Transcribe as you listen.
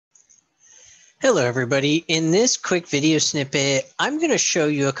Hello, everybody. In this quick video snippet, I'm going to show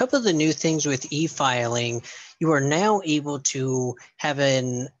you a couple of the new things with e-filing. You are now able to have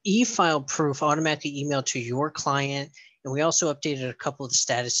an e-file proof automatically emailed to your client. And we also updated a couple of the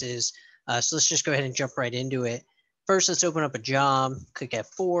statuses. So let's just go ahead and jump right into it. First, let's open up a job, click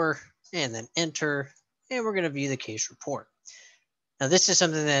F4, and then enter. And we're going to view the case report. Now, this is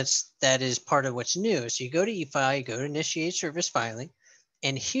something that is part of what's new. So you go to e-file, you go to initiate service filing.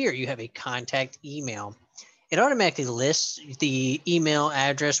 And here you have a contact email. It automatically lists the email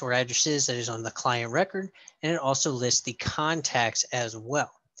address or addresses that is on the client record, and it also lists the contacts as well.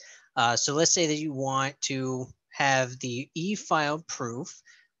 So let's say that you want to have the e-file proof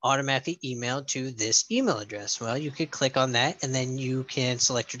automatically emailed to this email address. Well, you could click on that and then you can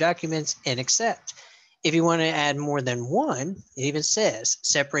select your documents and accept. If you want to add more than one, it even says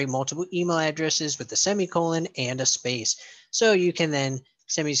separate multiple email addresses with a semicolon and a space. So you can then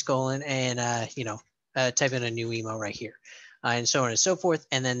semicolon and type in a new email right here, and so on and so forth.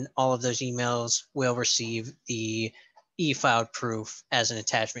 And then all of those emails will receive the e-filed proof as an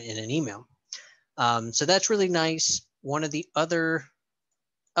attachment in an email. So that's really nice. One of the other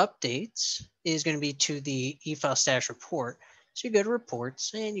updates is going to be to the e-file status report. So you go to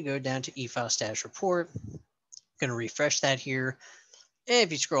reports and you go down to e-file status report. Going to refresh that here. And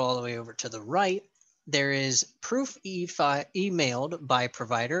if you scroll all the way over to the right, there is proof emailed by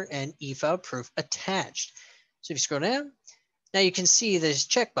provider and e-file proof attached. So if you scroll down, now you can see there's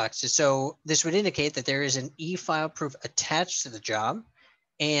checkboxes. So this would indicate that there is an e-file proof attached to the job.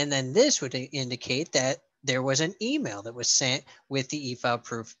 And then this would indicate that there was an email that was sent with the e-file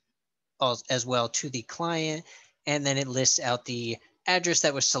proof as well to the client. And then it lists out the address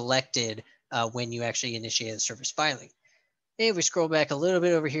that was selected when you actually initiated the service filing. If we scroll back a little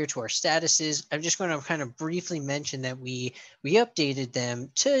bit over here to our statuses, I'm just going to kind of briefly mention that we updated them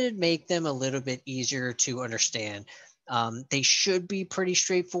to make them a little bit easier to understand. They should be pretty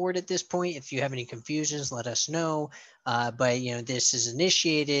straightforward at this point. If you have any confusions, let us know. But this is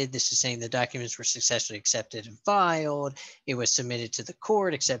initiated. This is saying the documents were successfully accepted and filed. It was submitted to the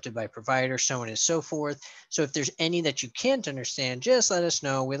court, accepted by provider, so on and so forth. So if there's any that you can't understand, just let us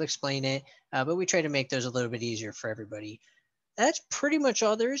know. We'll explain it. But we try to make those a little bit easier for everybody. That's pretty much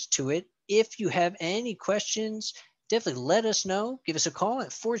all there is to it. If you have any questions, definitely let us know. Give us a call at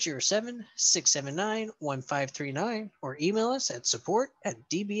 407-679-1539 or email us at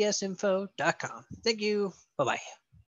support@dbsinfo.com. Thank you. Bye-bye.